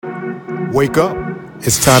Wake up.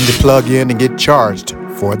 It's time to plug in and get charged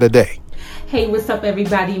for the day. Hey, what's up,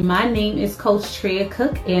 everybody? My name is Coach Treya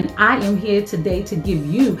Cook, and I am here today to give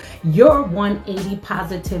you your 180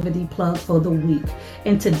 positivity plug for the week.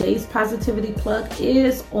 And today's positivity plug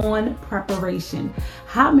is on preparation.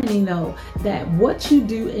 How many know that what you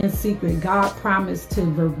do in secret, God promised to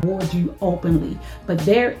reward you openly? But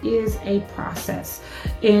there is a process,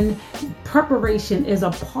 and preparation is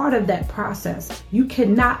a part of that process. You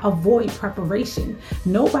cannot avoid preparation.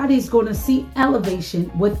 Nobody's going to see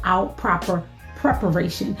elevation without proper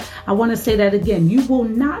preparation. I want to say that again. You will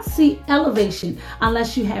not see elevation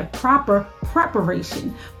unless you have proper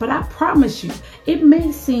preparation. But I promise you, it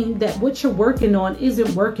may seem that what you're working on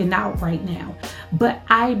isn't working out right now. But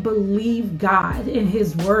I believe God in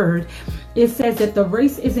His word. It says that the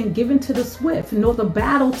race isn't given to the swift, nor the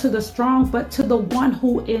battle to the strong, but to the one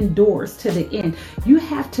who endures to the end. You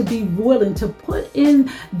have to be willing to put in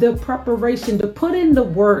the preparation, to put in the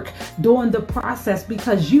work during the process,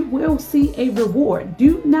 because you will see a reward.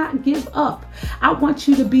 Do not give up. I want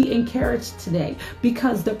you to be encouraged today,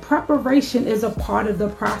 because the preparation is a part of the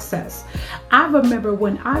process. I remember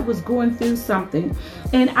when I was going through something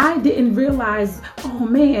and I didn't realize, oh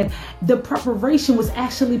man, the preparation was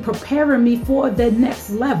actually preparing me for the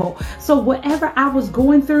next level. So whatever I was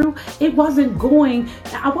going through, I wasn't going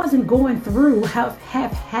through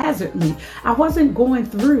haphazardly. I wasn't going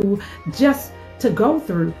through just to go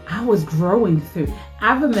through. I was growing through.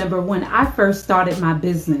 I remember when I first started my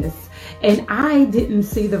business, and I didn't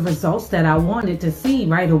see the results that I wanted to see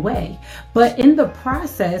right away. But in the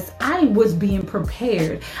process, I was being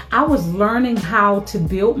prepared. I was learning how to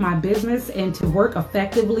build my business and to work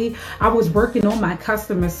effectively. I was working on my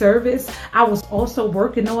customer service. I was also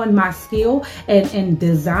working on my skill and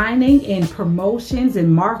designing and promotions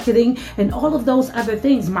and marketing and all of those other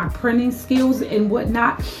things, my printing skills and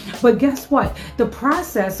whatnot. But guess what? The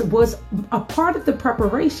process was a part of the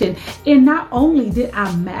preparation. And not only did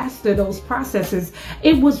I master those processes,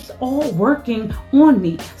 it was all working on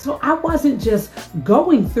me. So I wasn't just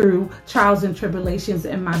going through trials and tribulations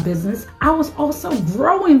in my business. I was also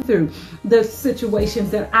growing through the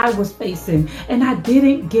situations that I was facing, and I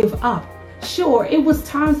didn't give up. Sure, it was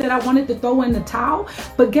times that I wanted to throw in the towel,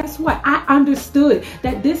 but guess what? I understood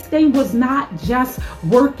that this thing was not just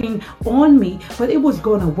working on me, but it was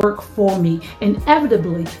going to work for me.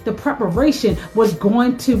 Inevitably, the preparation was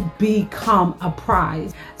going to become a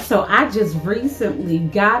prize. So I just recently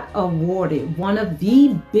got awarded one of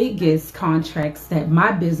the biggest contracts that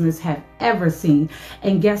my business have ever seen.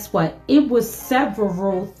 And guess what? It was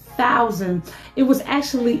several thousand. It was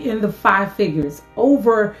actually in the five figures,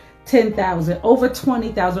 over 10,000, over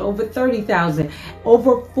 20,000, over 30,000,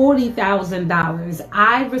 over $40,000.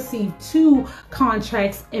 I received 2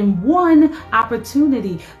 contracts in 1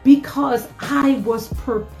 opportunity because I was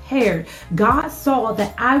prepared. God saw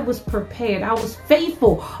that I was prepared. I was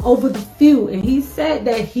faithful over the few, and He said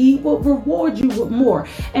that He will reward you with more.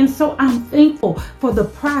 And so I'm thankful for the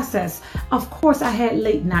process. Of course, I had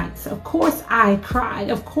late nights. Of course, I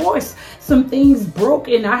cried. Of course, some things broke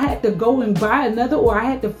and I had to go and buy another, or I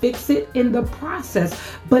had to fix it in the process.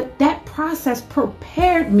 But that process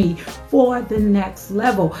prepared me for the next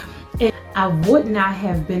level. And I would not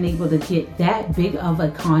have been able to get that big of a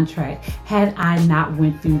contract had I not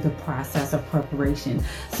went through the process of preparation.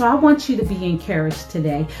 So I want you to be encouraged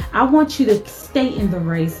today. I want you to stay in the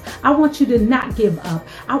race. I want you to not give up.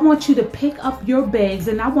 I want you to pick up your bags,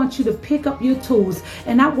 and I want you to pick up your tools,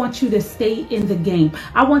 and I want you to stay in the game.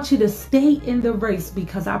 I want you to stay in the race,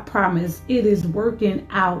 because I promise it is working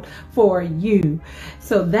out for you.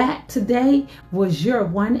 So that today was your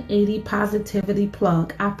 180 positivity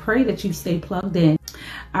plug. I pray that you stay plugged in.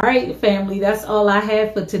 All right, family, that's all I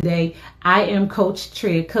have for today. I am Coach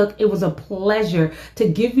Treya Cook. It was a pleasure to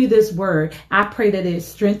give you this word. I pray that it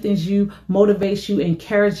strengthens you, motivates you,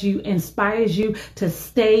 encourages you, inspires you to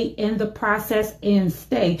stay in the process and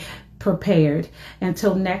stay prepared.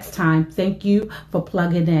 Until next time, thank you for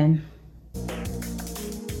plugging in.